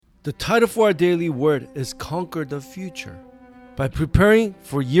The title for our daily word is Conquer the Future. By preparing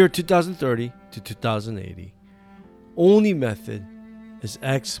for year 2030 to 2080, only method is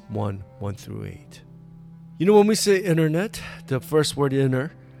Acts 1 through 8. You know, when we say internet, the first word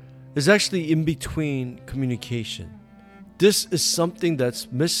inner is actually in between communication. This is something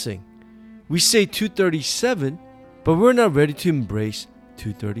that's missing. We say 237, but we're not ready to embrace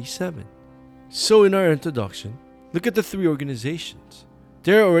 237. So in our introduction, look at the three organizations.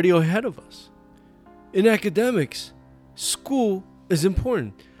 They're already ahead of us. In academics, school is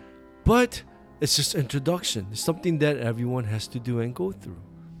important, but it's just introduction. It's something that everyone has to do and go through.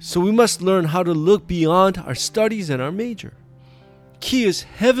 So we must learn how to look beyond our studies and our major. Key is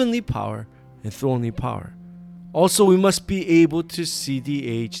heavenly power and thronely power. Also, we must be able to see the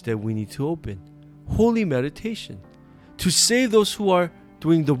age that we need to open. Holy meditation. To save those who are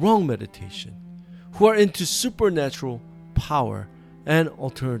doing the wrong meditation, who are into supernatural power and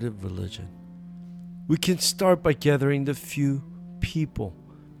alternative religion. We can start by gathering the few people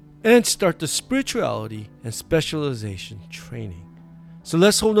and start the spirituality and specialization training. So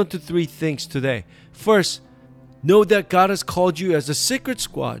let's hold on to three things today. First, know that God has called you as a sacred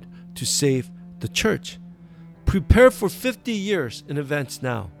squad to save the church. Prepare for 50 years in advance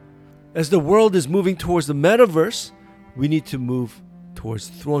now. As the world is moving towards the metaverse, we need to move towards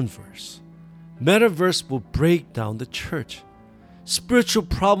throneverse. Metaverse will break down the church. Spiritual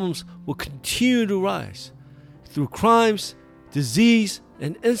problems will continue to rise through crimes, disease,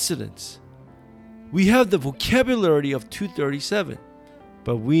 and incidents. We have the vocabulary of 237,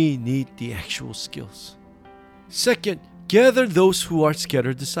 but we need the actual skills. Second, gather those who are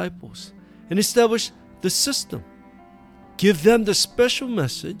scattered disciples and establish the system. Give them the special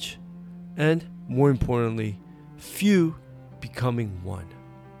message and, more importantly, few becoming one.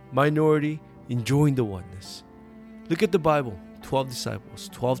 Minority enjoying the oneness. Look at the Bible. 12 disciples,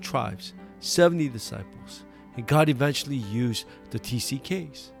 12 tribes, 70 disciples. And God eventually used the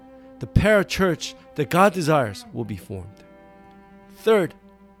TCKs. The parachurch that God desires will be formed. Third,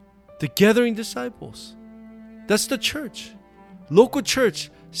 the gathering disciples. That's the church. Local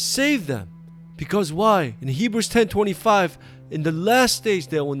church, save them. Because why? In Hebrews 10:25, in the last days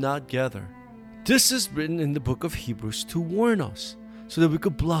they will not gather. This is written in the book of Hebrews to warn us so that we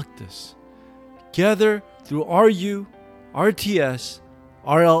could block this. Gather through RU, RTS,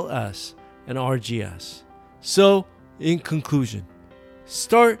 RLS, and RGS. So, in conclusion,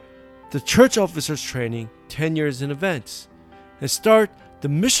 start the church officers training 10 years in advance, and start the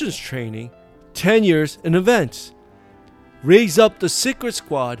missions training 10 years in advance. Raise up the Sacred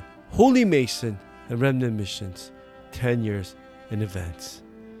Squad, Holy Mason, and Remnant Missions 10 years in advance.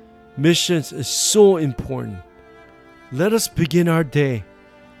 Missions is so important. Let us begin our day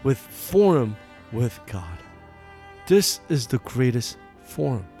with forum with God. This is the greatest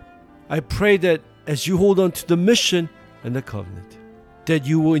forum. I pray that as you hold on to the mission and the covenant, that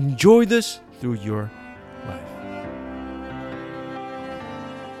you will enjoy this through your